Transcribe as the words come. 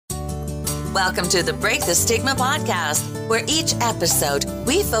Welcome to the Break the Stigma podcast, where each episode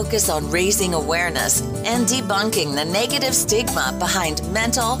we focus on raising awareness and debunking the negative stigma behind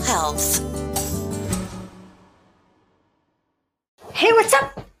mental health. Hey, what's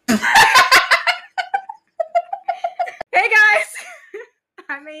up? Hey guys,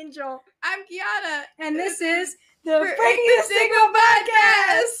 I'm Angel. I'm Kiana. And this is the Break Breaking the the Stigma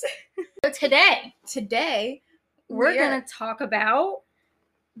podcast. So today, we're going to talk about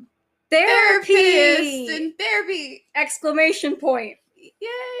therapy. Therapist and therapy. Exclamation point.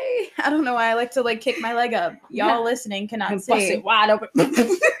 Yay. I don't know why I like to kick my leg up. Y'all listening cannot And see. bust it wide open.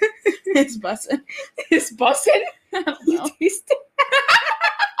 It's busting. It's busting. I don't You know. taste it.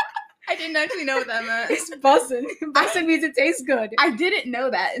 I didn't actually know what that meant. It's busting. Busting means it tastes good. I didn't know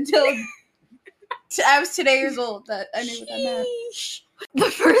that until I was today years old that I knew what that meant. Sheesh. The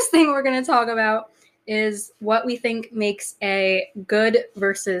first thing we're going to talk about is what we think makes a good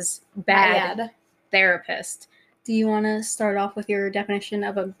versus bad therapist. Do you want to start off with your definition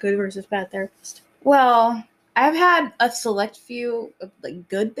of a good versus bad therapist? Well, I've had a select few of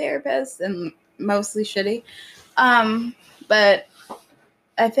good therapists and mostly shitty. But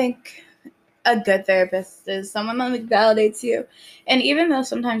I think a good therapist is someone that validates you. And even though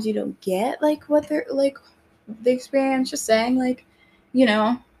sometimes you don't get what they're the experience, just saying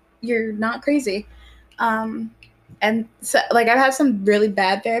you're not crazy. And so I've had some really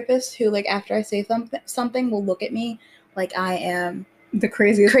bad therapists who after I say something will look at me like I am The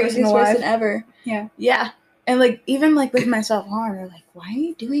craziest person person ever. Yeah. Yeah. And even with my self-harm, they're like, why are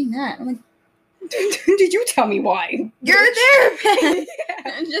you doing that? I'm like, Did you tell me why? you're a therapist.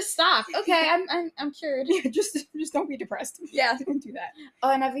 Yeah. And just stop. Okay, I'm cured. Yeah, just don't be depressed. Yeah. Don't do that. Oh,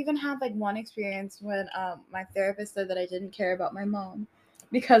 and I've even had one experience when my therapist said that I didn't care about my mom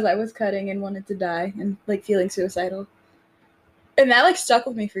because I was cutting and wanted to die and feeling suicidal. And that stuck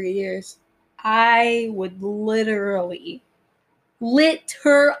with me for years. I would literally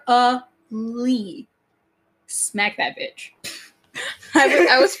smack that bitch.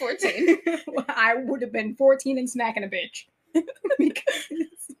 I was 14. I would have been 14 and smacking a bitch.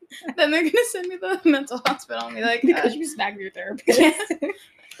 Then they're gonna send me to the mental hospital and be like, because you smacked your therapist.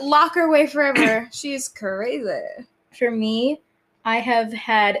 lock her away forever. She's crazy. For me, I have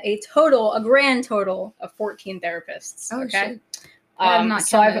had a grand total of 14 therapists. Oh, okay. shit. I have not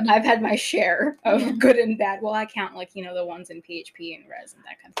So counted. I've had my share of good and bad. Well, I count the ones in PHP and res and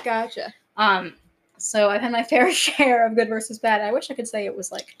that kind of Gotcha. So I've had my fair share of good versus bad. I wish I could say it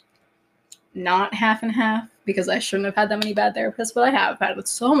was not half and half because I shouldn't have had that many bad therapists, but I have had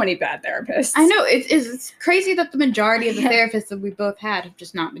so many bad therapists. I know it's crazy that the majority of the Yeah. therapists that we both had have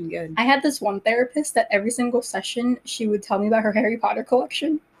just not been good. I had this one therapist that every single session she would tell me about her Harry Potter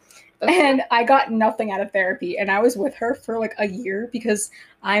collection. And I got nothing out of therapy. And I was with her for a year because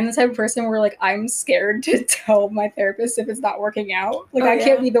I'm the type of person where I'm scared to tell my therapist if it's not working out. I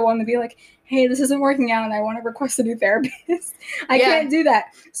can't be the one to be like, hey, this isn't working out and I want to request a new therapist. I can't do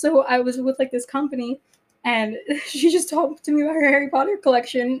that. So I was with this company and she just talked to me about her Harry Potter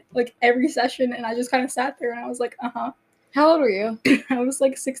collection every session. And I just kind of sat there and I was like, uh-huh. How old were you? I was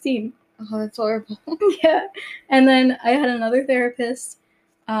 16. Oh, that's horrible. Yeah. And then I had another therapist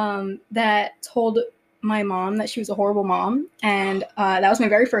that told my mom that she was a horrible mom. And that was my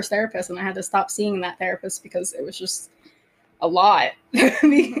very first therapist. And I had to stop seeing that therapist because it was just a lot.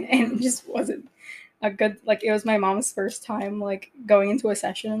 And it just wasn't a good, it was my mom's first time, going into a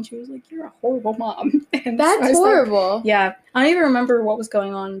session. And she was like, you're a horrible mom. And so I That's was like, horrible. yeah. I don't even remember what was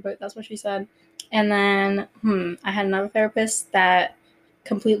going on, but that's what she said. And then I had another therapist that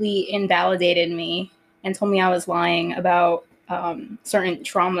completely invalidated me and told me I was lying about certain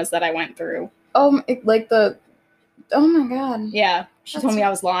traumas that I went through. Oh, oh my God. Yeah, she told me I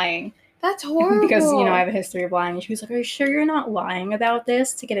was lying. That's horrible. Because, I have a history of lying. And she was like, are you sure you're not lying about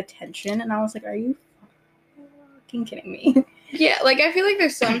this to get attention? And I was like, are you fucking kidding me? Yeah, I feel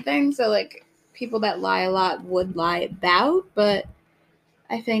there's some things that, people that lie a lot would lie about, but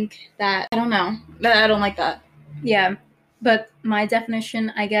I think that, I don't know. I don't like that. Yeah, but my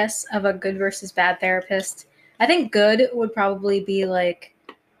definition, I guess, of a good versus bad therapist, I think good would probably be a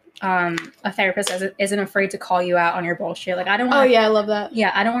therapist that isn't afraid to call you out on your bullshit. I don't want. Oh yeah, I love that.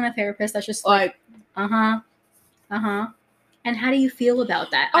 Yeah, I don't want a therapist that's just uh-huh. And how do you feel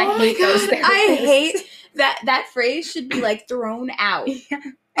about that? Oh I hate those therapists. I hate that phrase should be thrown out. Yeah.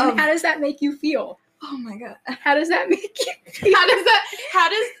 And how does that make you feel? Oh my God. How does that make you feel? How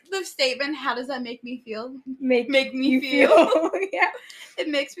does the statement, how does that make me feel? Make me you feel. Yeah. It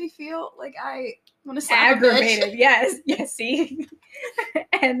makes me feel like I want to slap Aggravated. Yes, see.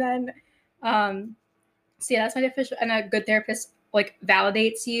 And then so yeah, that's my definition. And a good therapist like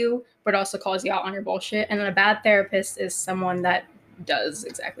validates you, but also calls you out on your bullshit. And then a bad therapist is someone that does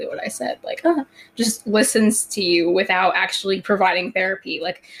exactly what I said, like just listens to you without actually providing therapy.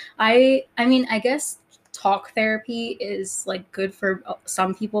 Like I mean, I guess talk therapy is like good for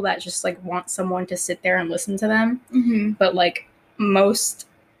some people that just like want someone to sit there and listen to them. Mm-hmm. But like most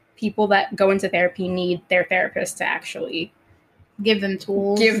people that go into therapy need their therapist to actually give them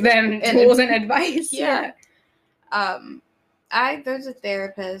tools and advice. Yeah. There's a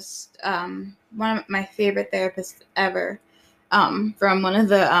therapist, one of my favorite therapists ever, from one of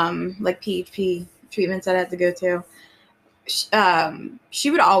the like PHP treatments that I had to go to. She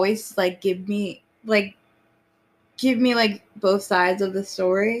would always like give me like both sides of the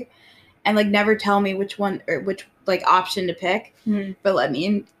story, and like never tell me which one or which like option to pick, but let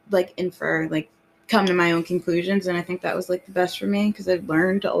me infer, like come to my own conclusions. And I think that was like the best for me because I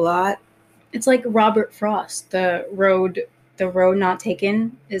learned a lot. It's like Robert Frost, the road not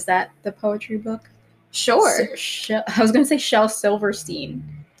taken. Is that the poetry book? Sure. I was gonna say Shel Silverstein,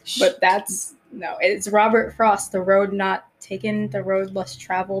 but it's Robert Frost, the road not taken, the road less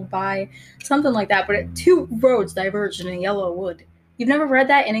traveled by, something like that. But two roads diverged in a yellow wood. You've never read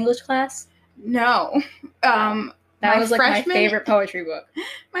that in English class? No. That was like my favorite poetry book.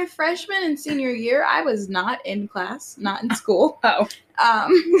 My freshman and senior year, I was not in class, not in school. Oh.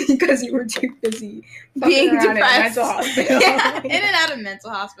 Because you were too busy being depressed. In a mental hospital. Yeah, in and out of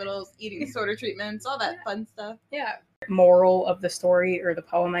mental hospitals, eating disorder treatments, all that fun stuff. Yeah. Moral of the story, or the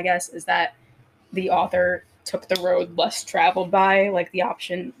poem, I guess, is that the author took the road less traveled by, like the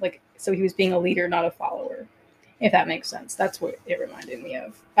option, like, so he was being a leader, not a follower, if that makes sense. That's what it reminded me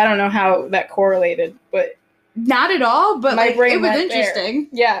of. I don't know how that correlated, but not at all, but my brain it was interesting.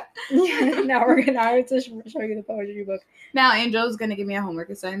 There. Yeah. Now I have to show you the poetry book. Now Angel's gonna give me a homework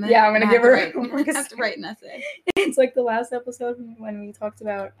assignment. Yeah, I'm gonna give her a homework assignment. I have to write an essay. It's like the last episode when we talked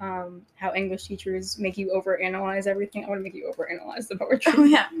about how English teachers make you overanalyze everything. I want to make you overanalyze the poetry. Oh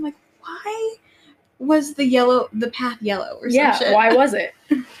yeah. I'm like, why was the path yellow or some shit? Why was it?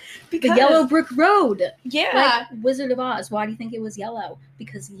 Because the yellow brick road. Yeah. Like Wizard of Oz. Why do you think it was yellow?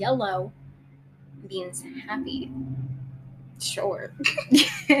 Because yellow means happy. Sure.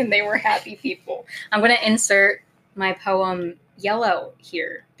 And they were happy people. I'm going to insert my poem Yellow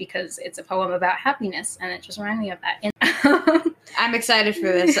here because it's a poem about happiness, and it just reminded me of that. I'm excited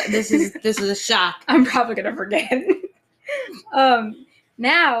for this. This is a shock. I'm probably going to forget.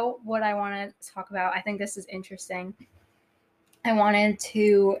 Now, what I want to talk about, I think this is interesting. I wanted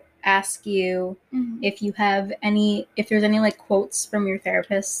to ask you if there's any like quotes from your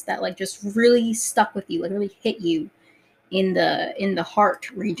therapist that like just really stuck with you, like really hit you in the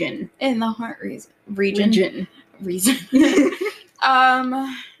heart region. In the heart region.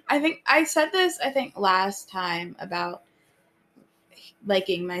 I think I said this last time about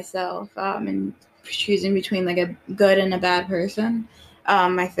liking myself and choosing between like a good and a bad person.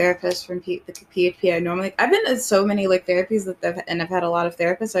 My therapist from the PHP, I've been to so many like therapies and I've had a lot of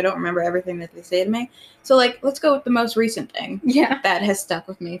therapists. I don't remember everything that they say to me. So like, let's go with the most recent thing. Yeah. That has stuck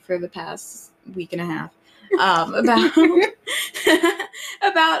with me for the past week and a half. About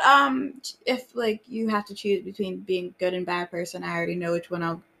if like you have to choose between being good and bad person, I already know which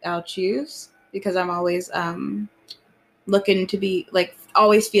one I'll choose, because I'm always looking to be like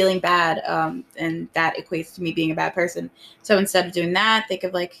always feeling bad, and that equates to me being a bad person. So instead of doing that, think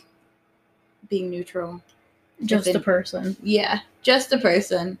of like being neutral. Just a person. Yeah, just a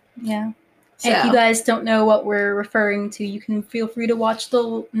person. Yeah. So. And if you guys don't know what we're referring to, you can feel free to watch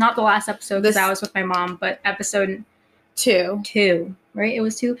not the last episode because I was with my mom, but episode 2, right? It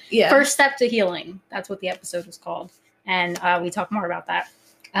was 2. Yeah. First Step to Healing. That's what the episode was called. And we talk more about that.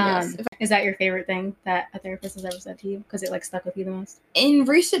 Yes. Is that your favorite thing that a therapist has ever said to you? Because it like stuck with you the most? In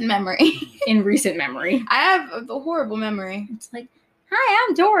recent memory. In recent memory. I have a horrible memory. It's like, hi,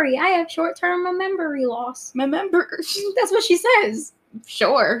 I'm Dory. I have short-term memory loss. That's what she says.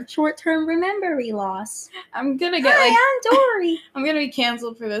 Sure. Short-term memory loss. I'm gonna get Hi, I'm Dory. I'm gonna be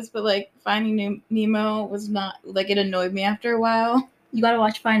canceled for this, but like Finding Nemo was not like, it annoyed me after a while. You gotta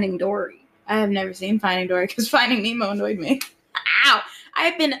watch Finding Dory. I have never seen Finding Dory because Finding Nemo annoyed me. Ow! I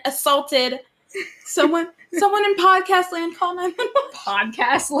have been assaulted. Someone in podcast land call 911.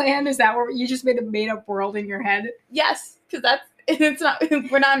 Podcast land? Is that where you just made a made-up world in your head? Yes, because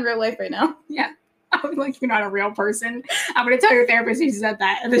we're not in real life right now. Yeah. I'm like, you're not a real person. I'm going to tell your therapist you said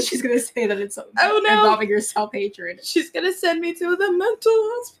that, and then she's going to say that it's involving your self-hatred. She's going to send me to the mental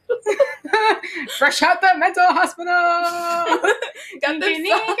hospital. Fresh out the mental hospital.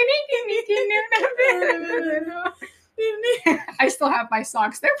 I still have my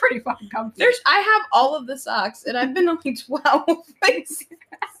socks. They're pretty fucking comfy. I have all of the socks, and I've been on like 12 places.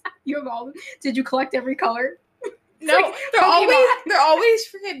 You have all. Did you collect every color? No, like they're Pokemon. always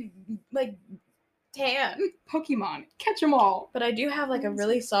freaking like tan. Pokemon. Catch them all. But I do have like a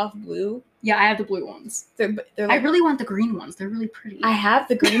really soft blue. Yeah, I have the blue ones. They're I like, really want the green ones. They're really pretty. I have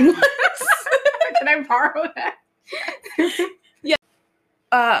the green ones. Can I borrow that?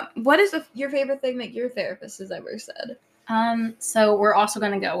 What is your favorite thing that your therapist has ever said? So we're also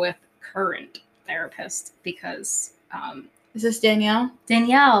gonna go with current therapist because Is this Danielle?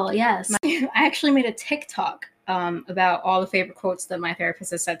 Danielle, yes. I actually made a TikTok about all the favorite quotes that my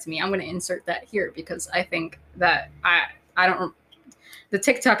therapist has said to me. I'm gonna insert that here because I think that I don't. The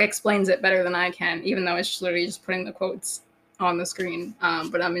TikTok explains it better than I can, even though it's literally just putting the quotes on the screen.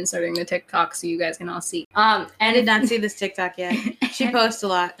 But I'm inserting the TikTok so you guys can all see. I did not see this TikTok yet. She posts a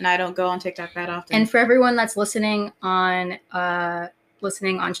lot, and I don't go on TikTok that often. And for everyone that's listening on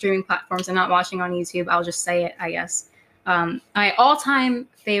streaming platforms and not watching on YouTube, I'll just say it, I guess. My all-time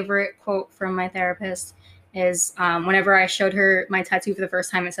favorite quote from my therapist is whenever I showed her my tattoo for the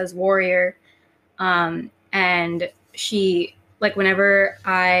first time, it says warrior. And she, like, whenever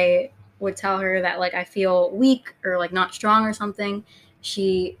I would tell her that, like, I feel weak or, like, not strong or something,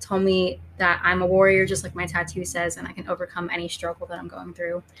 she told me that I'm a warrior, just like my tattoo says, and I can overcome any struggle that I'm going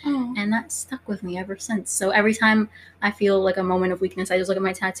through. Oh. And that stuck with me ever since. So every time I feel like a moment of weakness, I just look at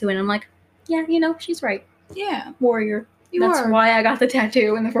my tattoo and I'm like, yeah, she's right. Yeah. Warrior. That's That's why I got the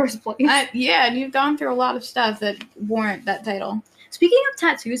tattoo in the first place. Yeah, and you've gone through a lot of stuff that warrant that title. Speaking of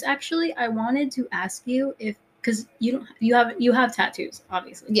tattoos, actually, I wanted to ask you because you have tattoos,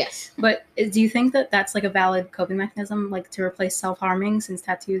 obviously. Yes. But do you think that that's like a valid coping mechanism, like to replace self-harming, since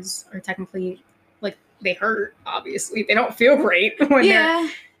tattoos are technically, like, they hurt, obviously. They don't feel great when Yeah.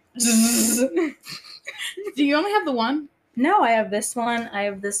 they're... Do you only have the one? No, I have this one. I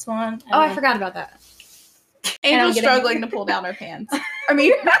have this one. Oh, I forgot about that. Angel's struggling to pull down her pants. I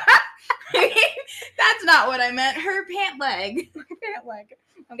mean, that's not what I meant. Her pant leg. Pant leg.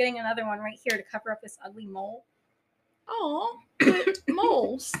 I'm getting another one right here to cover up this ugly mole. Oh,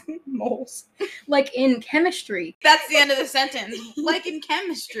 moles. Moles. Like in chemistry. That's the end of the sentence. Like in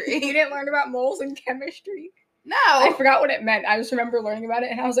chemistry. You didn't learn about moles in chemistry? No. I forgot what it meant. I just remember learning about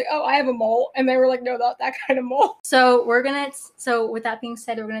it and I was like, oh, I have a mole. And they were like, no, not that kind of mole. So with that being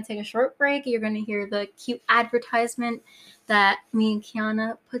said, we're going to take a short break. You're going to hear the cute advertisement that me and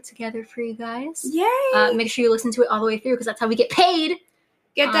Kiana put together for you guys. Yay. Make sure you listen to it all the way through because that's how we get paid.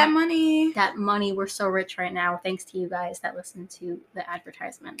 Get that money. That money. We're so rich right now thanks to you guys that listen to the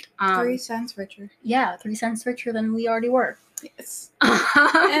advertisement. 3 cents richer. Yeah, 3 cents richer than we already were. Yes.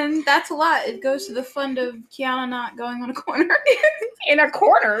 And that's a lot. It goes to the fund of Kiana not going on a corner. In a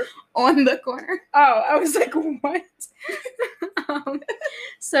corner? On the corner. Oh, I was like, what?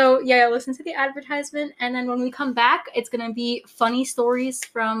 So, yeah, listen to the advertisement. And then when we come back, it's going to be funny stories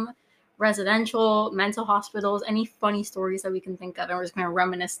from residential, mental hospitals, any funny stories that we can think of. And we're just going to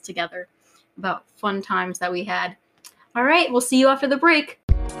reminisce together about fun times that we had. All right, we'll see you after the break.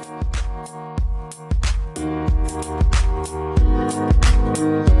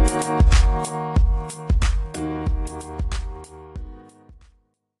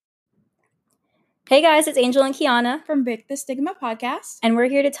 Hey guys, it's Angel and Kiana from Break the Stigma podcast. And we're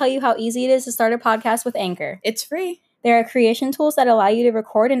here to tell you how easy it is to start a podcast with Anchor. It's free. There are creation tools that allow you to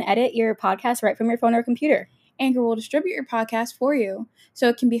record and edit your podcast right from your phone or computer. Anchor will distribute your podcast for you, so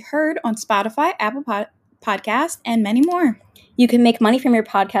it can be heard on Spotify, Apple Podcasts, and many more. You can make money from your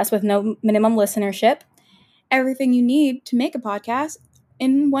podcast with no minimum listenership. Everything you need to make a podcast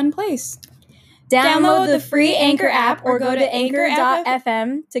in one place. Download the free Anchor app or go to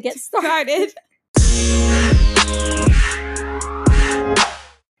anchor.fm to get started.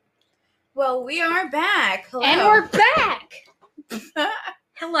 Well, we are back. Hello. And we're back.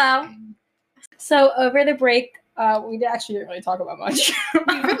 Hello. So over the break, we actually didn't really talk about much.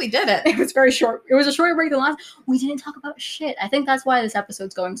 We really did it. It was very short. It was a shorter break than last. We didn't talk about shit. I think that's why this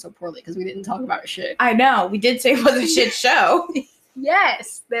episode's going so poorly, because we didn't talk about shit. I know. We did say it was a shit show.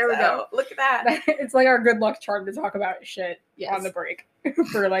 Yes. There we go. Look at that. It's like our good luck charm to talk about shit on the break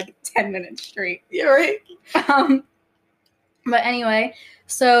for like 10 minutes straight. Yeah, right. But anyway,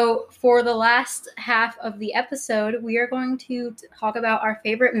 so for the last half of the episode, we are going to talk about our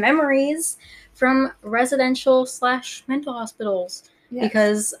favorite memories from residential/mental hospitals. Yes.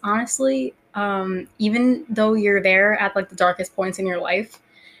 Because honestly, even though you're there at like the darkest points in your life,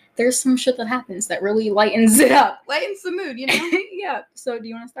 there's some shit that happens that really lightens it up. Lightens the mood, you know? Yeah. So do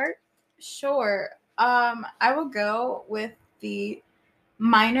you want to start? Sure. I will go with the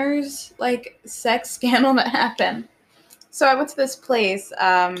minors, like, sex scandal that happened. So I went to this place,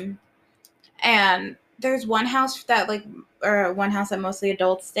 and there's one house that mostly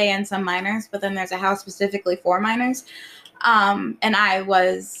adults stay in, some minors, but then there's a house specifically for minors. And I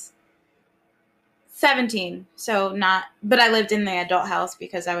was 17, but I lived in the adult house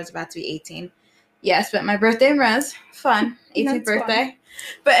because I was about to be 18. Yeah, I spent my birthday in res. Fun. 18th birthday. Fun.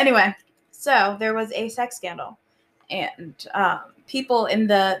 But anyway, so there was a sex scandal. And people in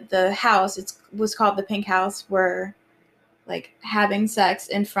the house, it was called the Pink House, were like having sex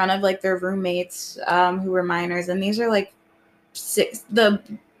in front of like their roommates who were minors. And these are like the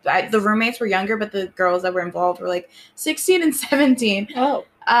roommates were younger, but the girls that were involved were like 16 and 17. Oh.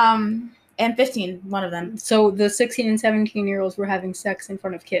 And 15, one of them. So the 16 and 17-year-olds were having sex in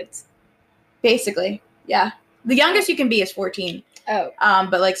front of kids. Basically, yeah. The youngest you can be is 14. Oh.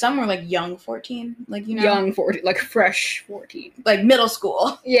 But like some were like young 14, like, you know. Young 14, like fresh 14. Like middle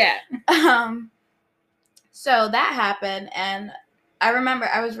school. Yeah. So that happened, and I remember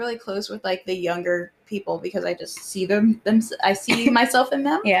I was really close with like the younger people because I just see I see myself in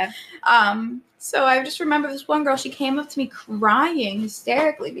them. Yeah. So I just remember this one girl, she came up to me crying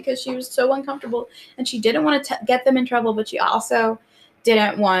hysterically because she was so uncomfortable, and she didn't want to get them in trouble, but she also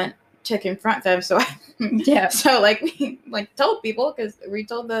didn't want to confront them. So so like we like told people, because we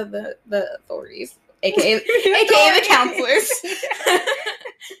told the authorities, aka the counselors,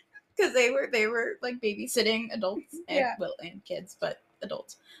 because they were like babysitting adults and and kids, but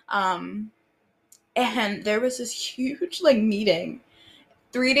adults. And there was this huge like meeting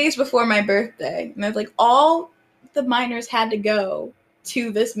 3 days before my birthday, and like all the minors had to go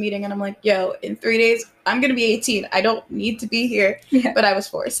to this meeting, and I'm like, yo, in 3 days I'm gonna be 18. I don't need to be here. Yeah. But I was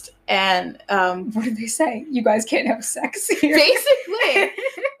forced. And what did they say? You guys can't have sex here. Basically.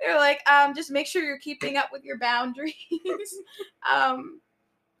 They're like, just make sure you're keeping up with your boundaries.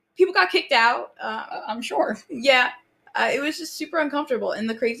 People got kicked out. I'm sure. Yeah. It was just super uncomfortable. And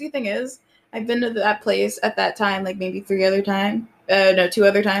the crazy thing is, I've been to that place at that time like maybe 2 other times.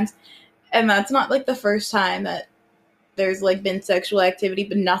 And that's not like the first time that there's like been sexual activity,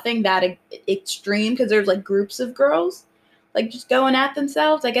 but nothing that extreme, because there's like groups of girls like just going at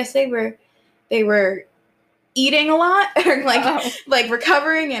themselves. I guess they were eating a lot, or like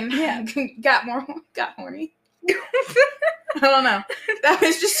recovering, and got horny. I don't know. That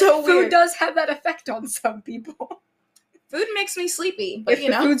was just so weird. Food does have that effect on some people. Food makes me sleepy, but if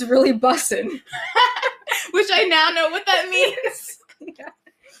the food's really bussin'. Which I now know what that means. Yeah.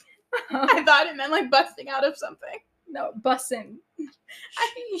 I thought it meant like busting out of something. No, bussin'.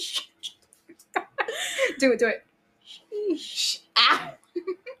 Do it. Sheesh. Ow.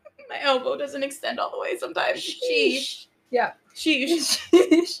 My elbow doesn't extend all the way sometimes. Sheesh. Yeah.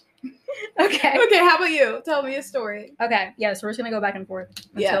 Sheesh. Okay, how about you? Tell me a story. Okay, yeah, so we're just going to go back and forth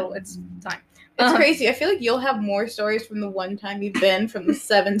until it's time. It's crazy. I feel like you'll have more stories from the one time you've been from the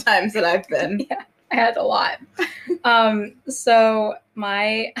 7 times that I've been. Yeah, I had a lot. So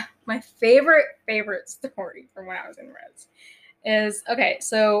my favorite story from when I was in res is, okay,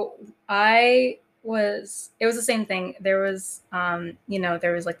 so it was the same thing. There was,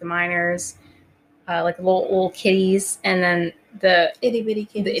 there was like the minors, like little kitties, and then the itty bitty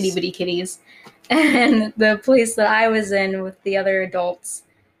kitties, and the place that I was in with the other adults.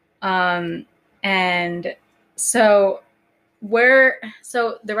 And so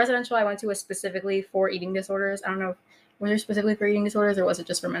the residential I went to was specifically for eating disorders. I don't know, was it specifically for eating disorders, or was it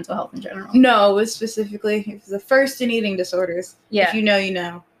just for mental health in general? No, it was the first in eating disorders. Yeah. If you know, you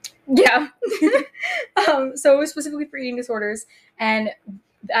know. Yeah. So it was specifically for eating disorders. And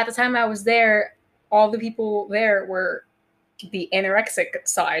at the time I was there, all the people there were the anorexic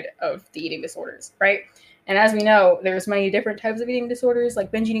side of the eating disorders, right? And as we know, there's many different types of eating disorders, like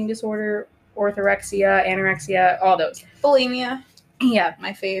binge eating disorder, orthorexia, anorexia, all those. Bulimia. Yeah.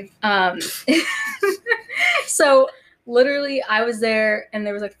 My fave. So literally I was there, and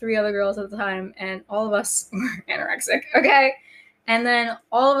there was like 3 other girls at the time, and all of us were anorexic, okay? And then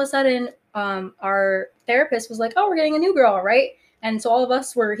all of a sudden, our therapist was like, oh, we're getting a new girl, right? And so all of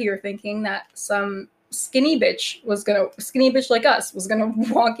us were here thinking that some skinny bitch like us was gonna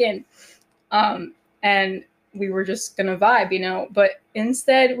walk in. And we were just gonna vibe, but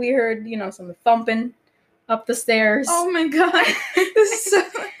instead we heard, some thumping up the stairs. Oh my God.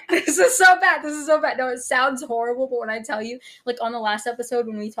 This is so bad. No, it sounds horrible, but when I tell you, like on the last episode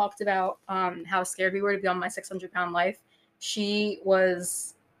when we talked about how scared we were to be on my 600-pound life, she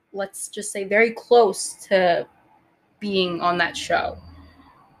was, let's just say, very close to being on that show.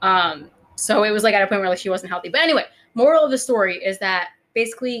 So it was like at a point where like she wasn't healthy. But anyway, moral of the story is that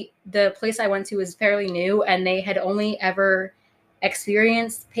basically the place I went to was fairly new, and they had only ever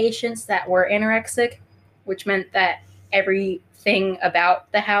experienced patients that were anorexic, which meant that everything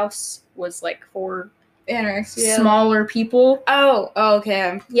about the house was like for Anorexia. smaller people. Oh,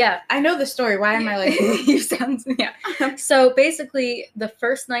 okay. Yeah. I know the story. Why am I like... You sound... Yeah. So basically, the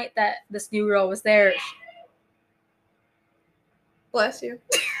first night that this new girl was there... Bless you.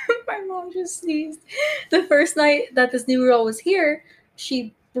 My mom just sneezed. The first night that this new girl was here,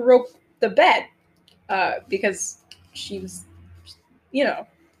 she broke the bed because she was, you know.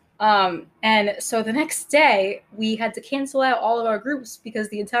 And so the next day, we had to cancel out all of our groups because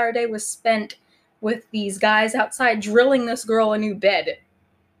the entire day was spent with these guys outside drilling this girl a new bed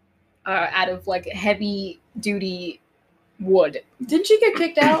out of like heavy duty wood. Didn't she get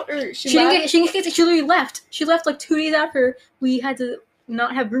kicked out, or She literally left. She left like 2 days after we had to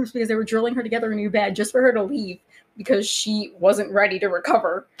not have groups because they were drilling her together a new bed just for her to leave because she wasn't ready to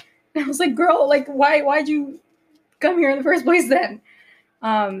recover. And I was like, girl, like why'd you come here in the first place then?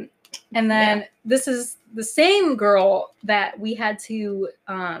 And then this is the same girl that we had to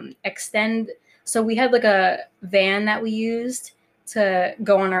extend. So we had like a van that we used to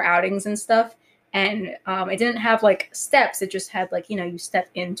go on our outings and stuff. And it didn't have like steps. It just had like, you know, you step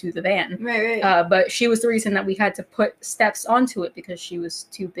into the van. Right. But she was the reason that we had to put steps onto it because she was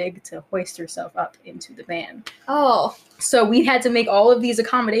too big to hoist herself up into the van. Oh. So we had to make all of these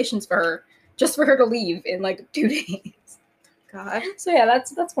accommodations for her just for her to leave in like 2 days. God. So yeah,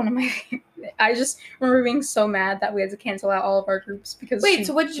 that's one of my... I just remember being so mad that we had to cancel out all of our groups because... Wait,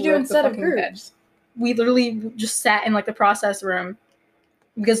 so what did you do instead of groups? Bed. We literally just sat in like the process room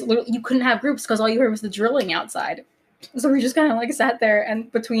because you couldn't have groups because all you heard was the drilling outside. So we just kind of like sat there and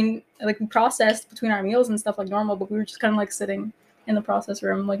between like we processed between our meals and stuff like normal, but we were just kind of like sitting in the process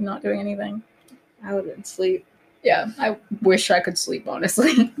room like not doing anything. I wouldn't sleep. Yeah, I wish I could sleep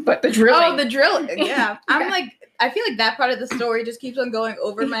honestly, but the drilling. Oh, the drilling. Yeah. I'm like, I feel like that part of the story just keeps on going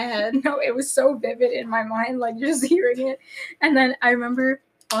over my head. No, it was so vivid in my mind, like just hearing it. And then I remember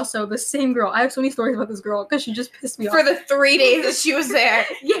also the same girl. I have so many stories about this girl because she just pissed me off. For the 3 days that she was there.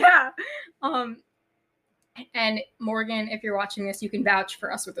 Yeah. And Morgan, if you're watching this, you can vouch for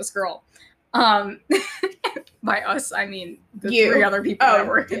us with this girl. By us, I mean the 3 other people that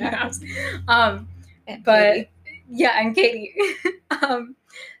work in the house. But Katie. Yeah, and Katie.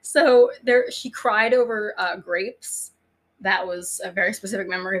 So she cried over grapes. That was a very specific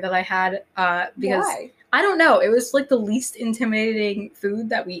memory that I had because Why? I don't know. It was like the least intimidating food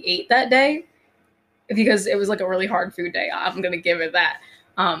that we ate that day because it was like a really hard food day. I'm gonna give it that.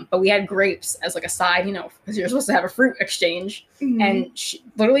 But we had grapes as like a side, you know, because you're supposed to have a fruit exchange. Mm-hmm. And she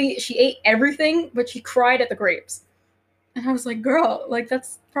ate everything, but she cried at the grapes. And I was like, girl, like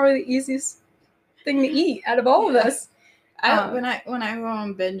that's probably the easiest thing to eat out of all of us. When I go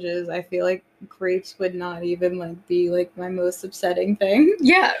on binges, I feel like grapes would not even like be like my most upsetting thing.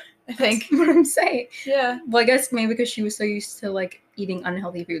 Yeah, I think that's what I'm saying. Yeah. Well, I guess maybe because she was so used to like eating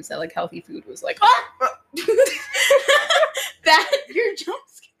unhealthy foods that like healthy food was like, that your jump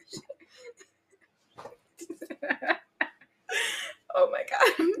scare. Oh my god.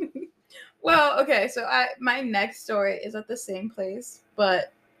 Well, okay, so my next story is at the same place,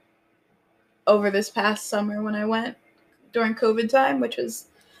 but over this past summer when I went during COVID time, which was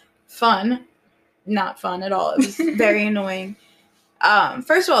fun. Not fun at all. It was very annoying.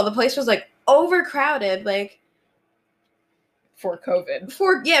 First of all, the place was like overcrowded, like for COVID.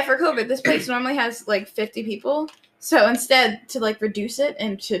 For COVID. This place normally has like 50 people. So instead, to like reduce it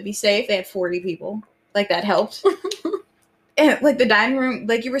and to be safe, they had 40 people. Like that helped. And like the dining room,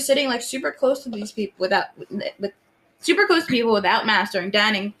 like you were sitting like super close to these people without masks during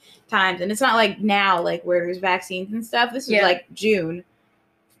dining times. And it's not like now, like where there's vaccines and stuff. This was like June.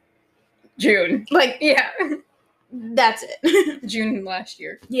 Like, yeah. That's it. June last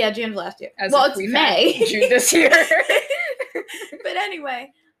year. Yeah, June of last year. It's May. June this year. But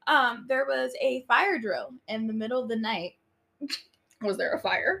anyway, there was a fire drill in the middle of the night. Was there a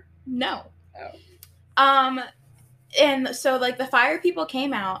fire? No. Oh. And so like the fire people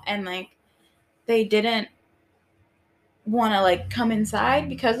came out and like they didn't want to like come inside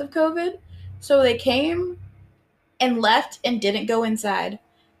because of COVID. So they came and left and didn't go inside.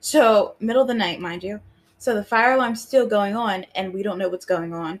 So middle of the night, mind you. So the fire alarm's still going on and we don't know what's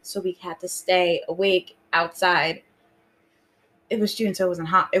going on. So we had to stay awake outside. It was June, so it wasn't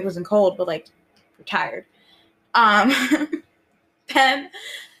hot. It wasn't cold, but like we're tired. So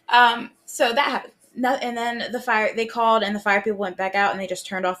that happened. And then they called and the fire people went back out and they just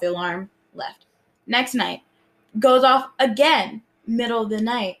turned off the alarm, left. Next night, goes off again, middle of the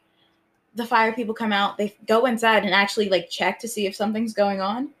night. The fire people come out, they go inside and actually like check to see if something's going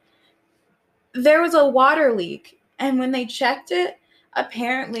on. There was a water leak. And when they checked it,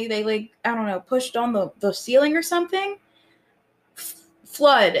 apparently they like, I don't know, pushed on the ceiling or something.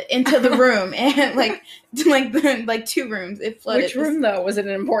 Flood into the room and like 2 rooms. It flooded. Which room though? Was it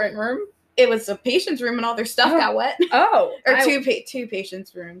an important room? It was a patient's room and all their stuff got wet. Oh, or two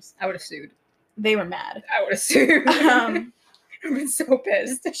patients' rooms. I would have sued. They were mad. I would have sued. I've been so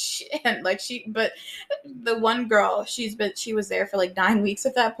pissed. But the one girl, she was there for like 9 weeks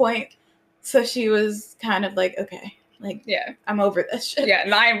at that point, so she was kind of like, okay, like, yeah, I'm over this shit. Yeah,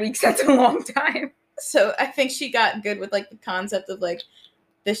 9 weeks, that's a long time. So I think she got good with like the concept of like,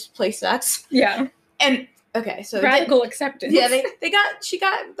 this place sucks. Yeah. And okay, so radical acceptance. Yeah, she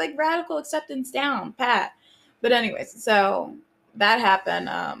got like radical acceptance down pat. But anyways, so that happened,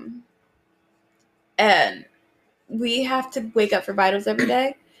 and we have to wake up for vitals every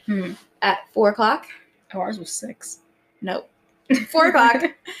day at 4:00. Oh, ours was 6. Nope,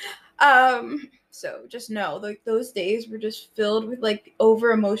 4:00. So just know, like, those days were just filled with like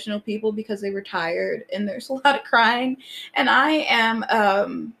over emotional people because they were tired, and there's a lot of crying. And I am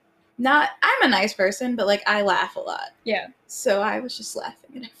I'm a nice person, but like I laugh a lot. Yeah. So I was just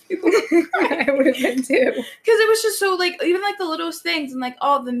laughing at everyone. I would have been too. Because it was just so like, even like the littlest things, and like,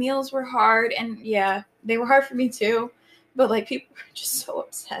 oh, the meals were hard, and yeah, they were hard for me too. But like, people were just so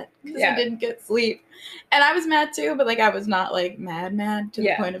upset because I didn't get sleep, and I was mad too. But like, I was not like mad to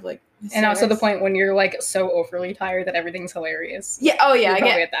the point of like. And also the point when you're like so overly tired that everything's hilarious. Yeah. Oh yeah. You're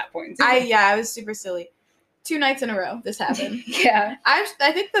probably at that point too. I was super silly. 2 nights in a row this happened. Yeah. I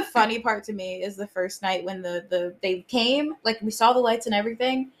think the funny part to me is the first night when they came, like we saw the lights and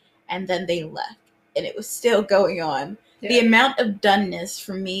everything, and then they left, and it was still going on. Yeah. The amount of doneness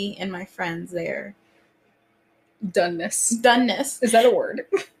from me and my friends there. Doneness. Is that a word?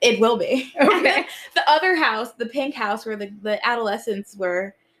 It will be. Okay. The other house, the pink house where the adolescents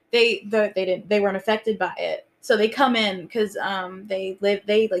were, they weren't affected by it. So they come in because they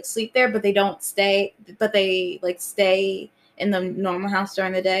like sleep there, but they don't stay. But they like stay in the normal house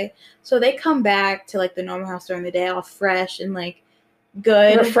during the day. So they come back to like the normal house during the day, all fresh and like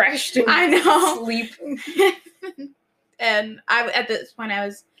good, refreshed. I know. Sleep. And at this point I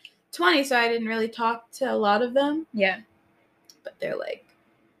was 20, so I didn't really talk to a lot of them. Yeah. But they're like,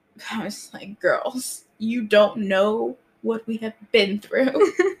 I was like, girls, you don't know what we have been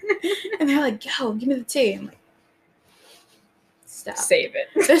through. And they're like, yo, give me the tea. I'm like, stop. Save it.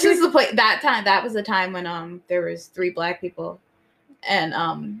 This is the place. That was the time when there was 3 Black people,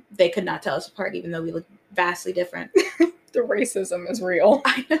 and they could not tell us apart, even though we looked vastly different. The racism is real.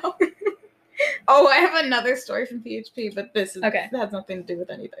 I know. Oh, I have another story from PHP, but this is okay. That has nothing to do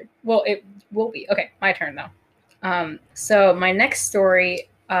with anything. Well, it will be. Okay, my turn though. So my next story.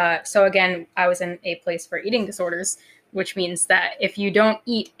 So again, I was in a place for eating disorders, which means that if you don't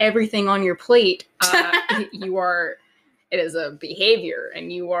eat everything on your plate, it is a behavior,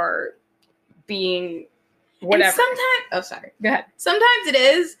 and you are being whatever. And sometimes, oh, sorry. Go ahead. Sometimes it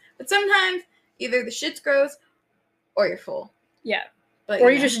is, but sometimes either the shit's gross or you're full. Yeah. But, or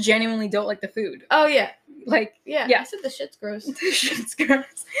you just genuinely don't like the food. Oh, yeah. Like, yeah. I said the shit's gross. The shit's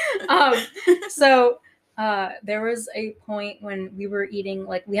gross. So there was a point when we were eating,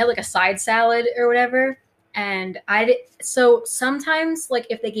 like, we had like a side salad or whatever. And so sometimes, like,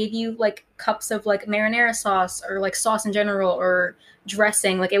 if they gave you like cups of like marinara sauce or like sauce in general or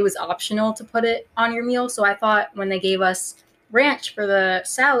dressing, like, it was optional to put it on your meal. So I thought when they gave us ranch for the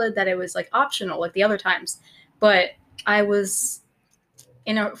salad that it was like optional, like the other times. But I was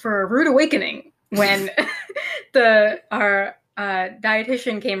for a rude awakening when our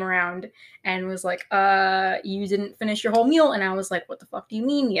dietitian came around and was like, you didn't finish your whole meal. And I was like, what the fuck do you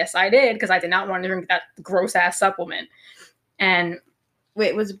mean? Yes, I did, because I did not want to drink that gross ass supplement. And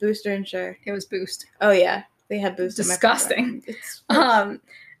wait, was it Boost or Ensure? It was Boost. Oh yeah, they had Boost. Disgusting.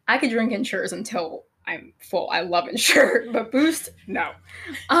 I could drink Ensures until I'm full. I love Ensure, but Boost, no.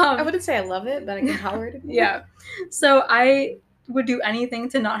 I wouldn't say I love it, but I can tolerate it. Yeah. So I would do anything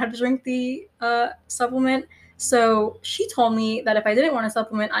to not have to drink the supplement. So she told me that if I didn't want a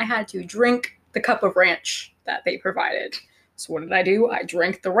supplement, I had to drink the cup of ranch that they provided. So what did I do? I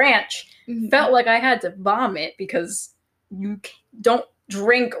drank the ranch. Mm-hmm. Felt like I had to vomit because you don't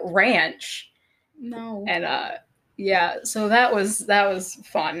drink ranch. No. And yeah, so that was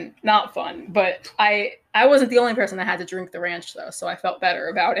fun. Not fun, but I wasn't the only person that had to drink the ranch though, so I felt better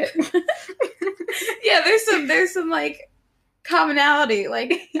about it. Yeah, there's some like commonality.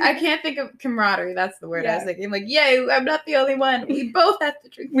 Like, I can't think of camaraderie. That's the word I was thinking. Like, yay, I'm not the only one. We both have to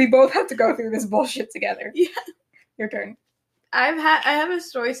drink. We both have to go through this bullshit together. Yeah. Your turn. I have a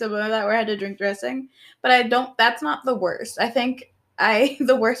story similar to that where I had to drink dressing, but that's not the worst. I think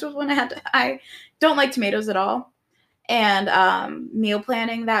the worst was when I don't like tomatoes at all. and meal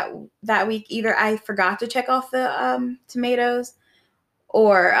planning that week. Either I forgot to check off the tomatoes,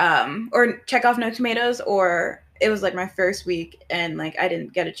 or check off no tomatoes, or it was like my first week and like I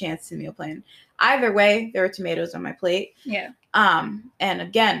didn't get a chance to meal plan. Either way, there were tomatoes on my plate. Yeah. And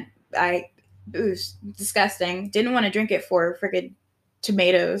again, it was disgusting. Didn't want to drink it for freaking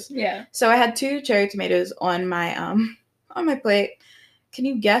tomatoes. Yeah. So I had 2 cherry tomatoes on my plate. Can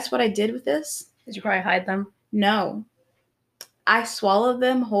you guess what I did with this? Did you probably hide them? No. I swallowed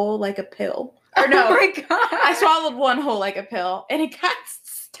them whole like a pill. Or no. Oh my God. I swallowed one whole like a pill and it got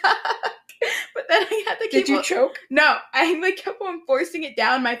stuck. But then I had to keep Did you choke? No, I like kept on forcing it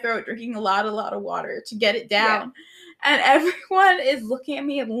down my throat, drinking a lot of water to get it down. Yeah. And everyone is looking at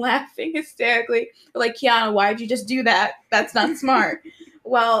me and laughing hysterically. They're like, Kiana, why'd you just do that? That's not smart.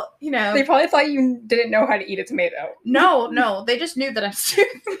 Well, you know. They probably thought you didn't know how to eat a tomato. No. They just knew that I'm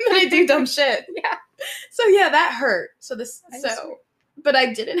stupid. That I do dumb shit. Yeah. So yeah, that hurt. But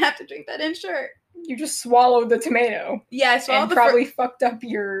I didn't have to drink that in shirt. You just swallowed the tomato. Yeah, I swallowed and probably fucked up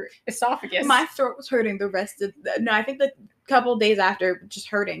your esophagus. My throat was hurting the rest of I think the couple days after just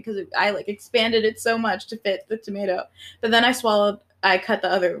hurting because I like expanded it so much to fit the tomato. But then I cut the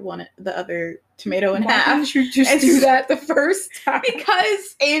other tomato in half. Why didn't you just do that the first time?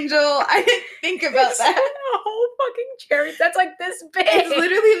 Because, Angel, I didn't think about that. A whole fucking cherry that's like this big. It's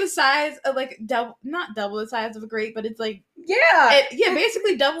literally the size of like not double the size of a grape, but it's like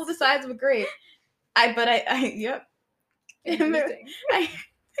basically double the size of a grape. Yep. Interesting. I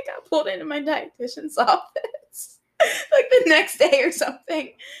got pulled into my dietitian's office like the next day or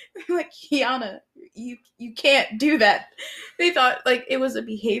something. They're like, Kiana, you can't do that. They thought like it was a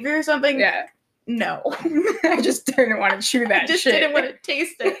behavior or something. Yeah. No. I just didn't want to chew that I just shit. didn't want to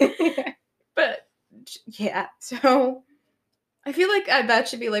taste it. But yeah, so I feel like that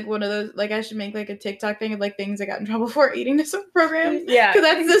should be like one of those, like I should make like a TikTok thing of like things I got in trouble for eating disorder programs. Yeah. Because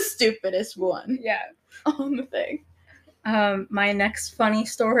that's the stupidest one. Yeah. On the thing. My next funny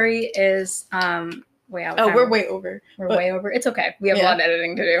story is we're way over. We're way over. It's okay. We have a lot of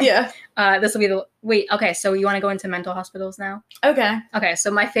editing to do. Yeah. This will be okay, so you want to go into mental hospitals now? Okay. Okay, so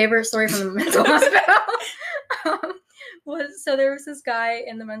my favorite story from the mental hospital was, so there was this guy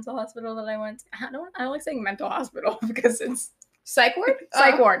in the mental hospital that I went to. I don't like saying mental hospital because it's psych ward?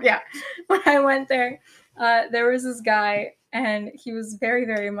 Psych ward, yeah. When I went there, there was this guy and he was very,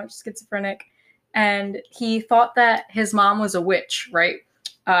 very much schizophrenic. And he thought that his mom was a witch, right?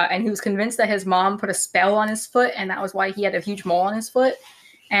 And he was convinced that his mom put a spell on his foot, and that was why he had a huge mole on his foot.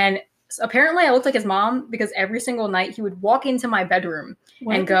 And apparently I looked like his mom because every single night he would walk into my bedroom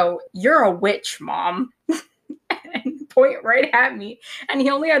and go, "You're a witch, Mom." And point right at me. And he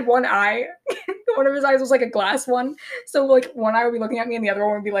only had one eye. One of his eyes was like a glass one. So like one eye would be looking at me and the other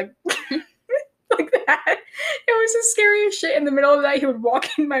one would be like like that. It was the scariest shit. In the middle of the night, he would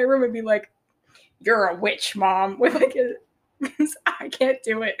walk in my room and be like, "You're a witch, Mom," with like I can't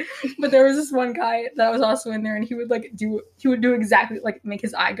do it. But there was this one guy that was also in there, and he would do exactly like make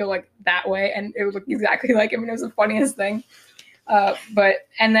his eye go like that way, and it would look exactly like him, and it was the funniest thing.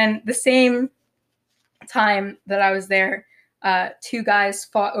 And then the same time that I was there, 2 guys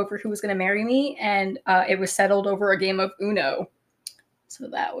fought over who was going to marry me, and it was settled over a game of Uno. So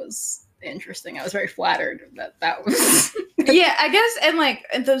that was interesting. I was very flattered that was yeah, I guess. And like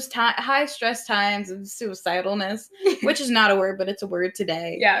those high stress times of suicidalness, which is not a word, but it's a word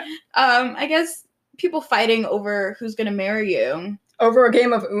today. Yeah. I guess people fighting over who's gonna marry you over a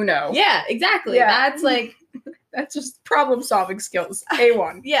game of Uno. Yeah, exactly. Yeah. That's just problem solving skills.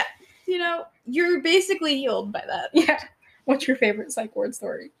 A1. Yeah. You know, you're basically healed by that. Yeah. What's your favorite psych ward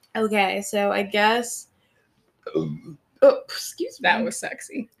story? Okay, so I guess oh, excuse me. That was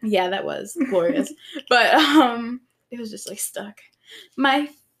sexy. Yeah, that was glorious. But it was just like stuck.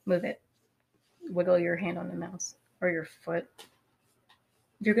 Move it. Wiggle your hand on the mouse or your foot.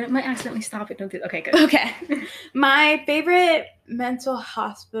 Might accidentally stop it. Don't do that. Okay, good. Okay. My favorite mental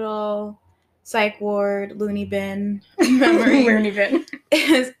hospital, psych ward, loony bin memory loony bin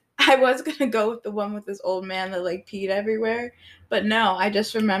is I was gonna go with the one with this old man that like peed everywhere, but no, I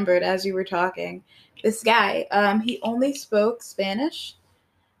just remembered as you were talking. This guy, he only spoke Spanish,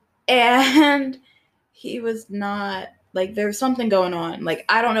 and he was not, like, there was something going on. Like,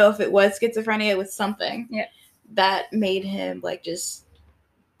 I don't know if it was schizophrenia, it was something that made him, like, just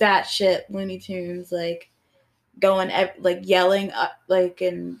that shit, Looney Tunes, like, going, like, yelling, like,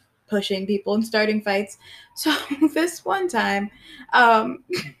 and pushing people and starting fights. So, this one time,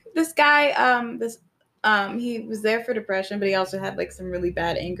 this guy, he was there for depression, but he also had, like, some really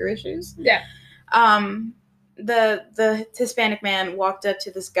bad anger issues. Yeah. The Hispanic man walked up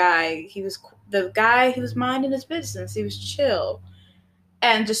to this guy. He was the guy, he was minding his business. He was chill.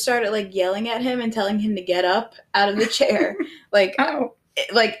 And just started, like, yelling at him and telling him to get up out of the chair. Like, Oh.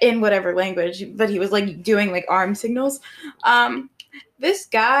 like, in whatever language. But he was, like, doing, like, arm signals. This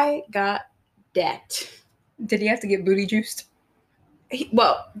guy got decked. Did he have to get booty juiced?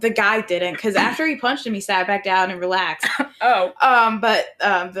 Well, the guy didn't, because after he punched him, he sat back down and relaxed. Oh. But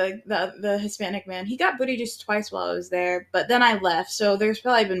the Hispanic man, he got booty juiced twice while I was there, but then I left, so there's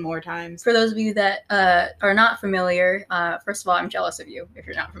probably been more times. For those of you that are not familiar, first of all, I'm jealous of you if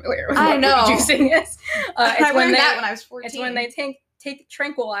you're not familiar with I what know. booty juicing is. I learned that when I was 14. It's when they take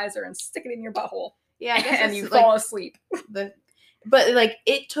tranquilizer and stick it in your butthole. Yeah, I guess and you fall asleep. But like,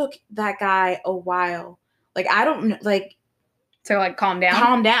 it took that guy a while. Like, I don't know, like, to like calm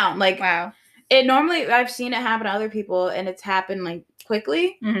down. Like, wow. It normally, I've seen it happen to other people, and it's happened like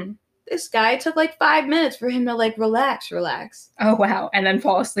quickly. Mm-hmm. This guy, it took like 5 minutes for him to like relax. Oh wow! And then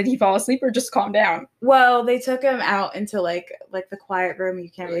fall asleep. Did he fall asleep or just calm down? Well, they took him out into like the quiet room. You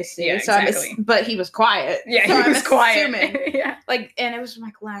can't really see. Yeah, So exactly. But he was quiet. Yeah, so he was quiet. Yeah. Like, and it was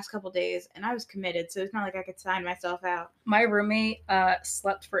my last couple days, and I was committed, so it's not like I could sign myself out. My roommate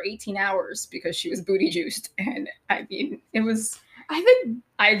slept for 18 hours because she was booty juiced, and I mean, it was. I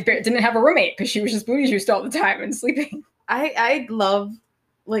didn't have a roommate because she was just booty juiced all the time and sleeping. I love,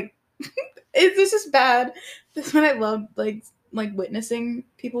 like, this is bad. This is what I love, like witnessing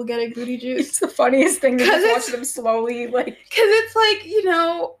people getting booty juiced. It's the funniest thing to just watch them slowly, like, because it's like, you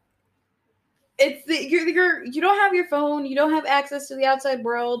know, it's you don't have your phone, you don't have access to the outside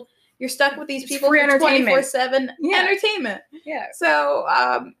world. You're stuck with these people for 24/7 entertainment. Yeah. So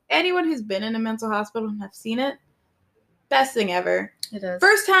anyone who's been in a mental hospital and have seen it, best thing ever. It is.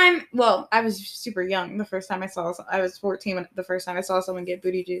 First time, well, I was super young. The first time I was 14 the first time I saw someone get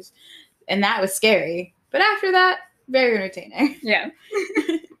booty juice. And that was scary. But after that, very entertaining. Yeah.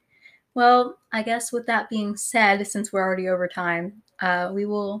 Well, I guess with that being said, since we're already over time, we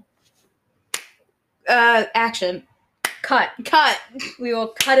will... Action. Cut. We will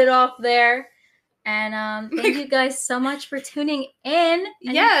cut it off there. And thank you guys so much for tuning in.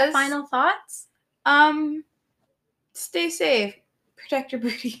 Any final thoughts? Stay safe. Protect your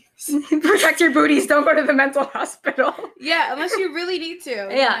booties. Protect your booties. Don't go to the mental hospital. Yeah, unless you really need to.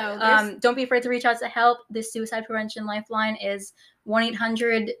 Yeah. You know, don't be afraid to reach out to help. The Suicide Prevention Lifeline is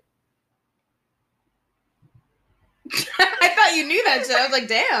 1-800. I thought you knew that shit. I was like,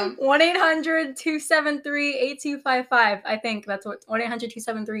 damn. 1-800-273-8255. I think that's what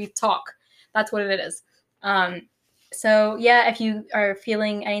 1-800-273-TALK. That's what it is. So yeah, if you are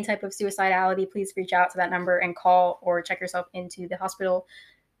feeling any type of suicidality, please reach out to that number and call or check yourself into the hospital.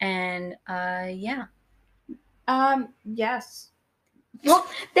 And yeah. Yes. Well,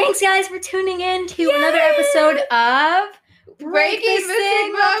 thanks guys for tuning in to another episode of Breaking the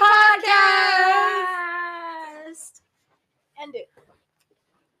Stigma Podcast.